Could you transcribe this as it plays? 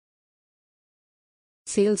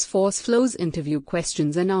Salesforce Flows Interview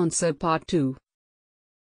Questions and Answer Part 2.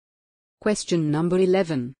 Question number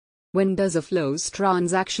 11. When does a Flows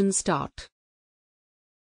transaction start?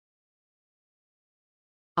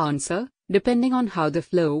 Answer: depending on how the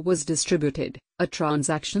flow was distributed, a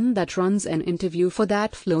transaction that runs an interview for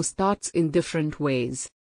that flow starts in different ways.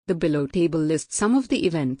 The below table lists some of the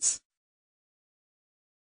events.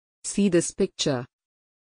 See this picture.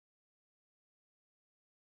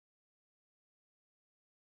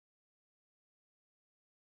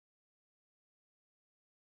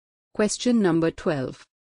 Question number 12.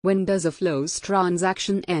 When does a Flows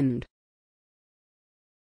transaction end?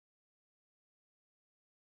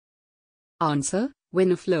 Answer: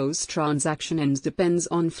 when a Flows transaction ends depends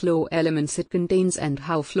on flow elements it contains and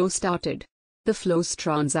how flow started. The Flows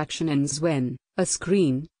transaction ends when a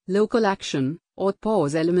screen, local action, or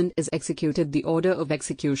pause element is executed. The order of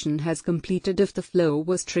execution has completed if the flow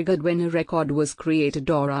was triggered when a record was created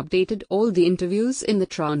or updated. All the interviews in the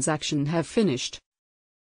transaction have finished.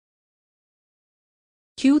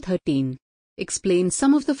 Q13. Explain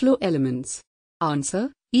some of the flow elements.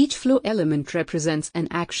 Answer: each flow element represents an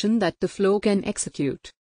action that the flow can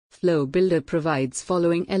execute. Flow Builder provides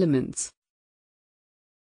following elements.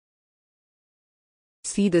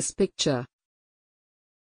 See this picture.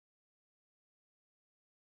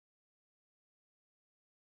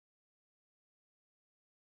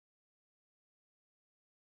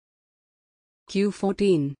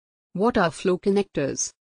 Q14. What are flow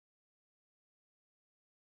connectors?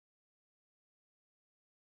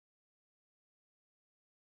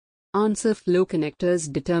 Answer: flow connectors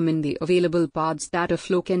determine the available paths that a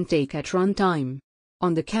flow can take at runtime.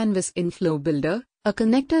 On the canvas in Flow Builder, a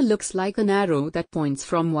connector looks like an arrow that points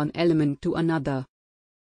from one element to another.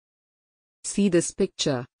 See this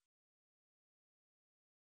picture.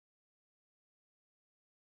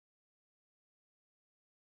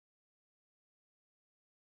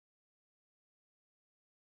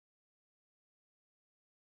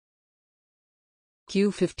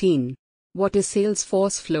 Q15. What is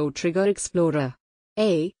Salesforce Flow Trigger Explorer?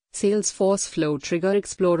 A. Salesforce Flow Trigger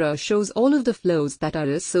Explorer shows all of the flows that are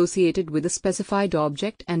associated with a specified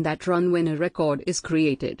object and that run when a record is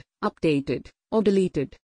created, updated, or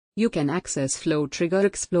deleted. You can access Flow Trigger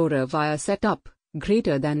Explorer via Setup, > Flow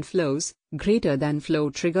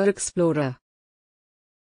Trigger Explorer.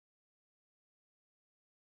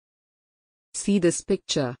 See this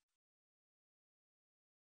picture.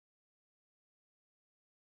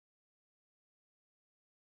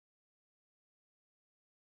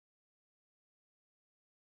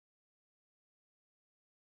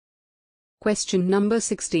 Question number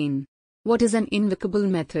 16. What is an invocable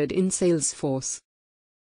method in Salesforce?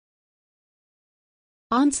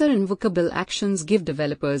 Answer: invocable actions give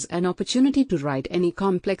developers an opportunity to write any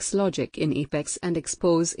complex logic in Apex and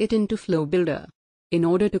expose it into Flow Builder. In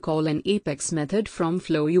order to call an Apex method from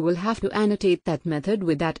Flow, you will have to annotate that method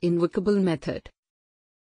with that invocable method.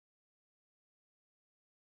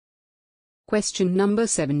 Question number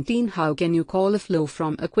 17. How can you call a flow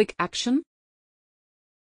from a quick action?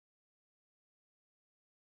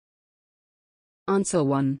 Answer: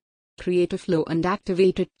 1. Create a flow and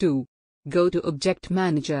activate it. 2. Go to Object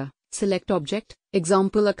Manager, select Object,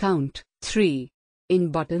 example account. 3.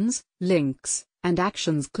 In Buttons, Links, and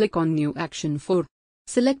Actions, click on New Action. 4.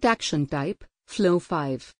 Select Action Type, Flow.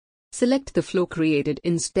 5. Select the flow created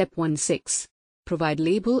in Step 1. 6. Provide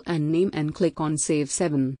label and name and click on Save.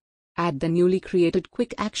 7. Add the newly created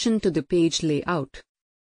quick action to the page layout.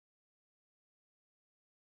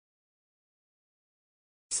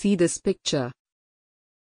 See this picture.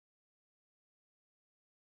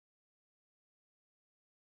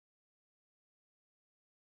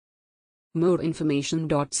 More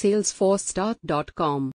information.salesforcestart.com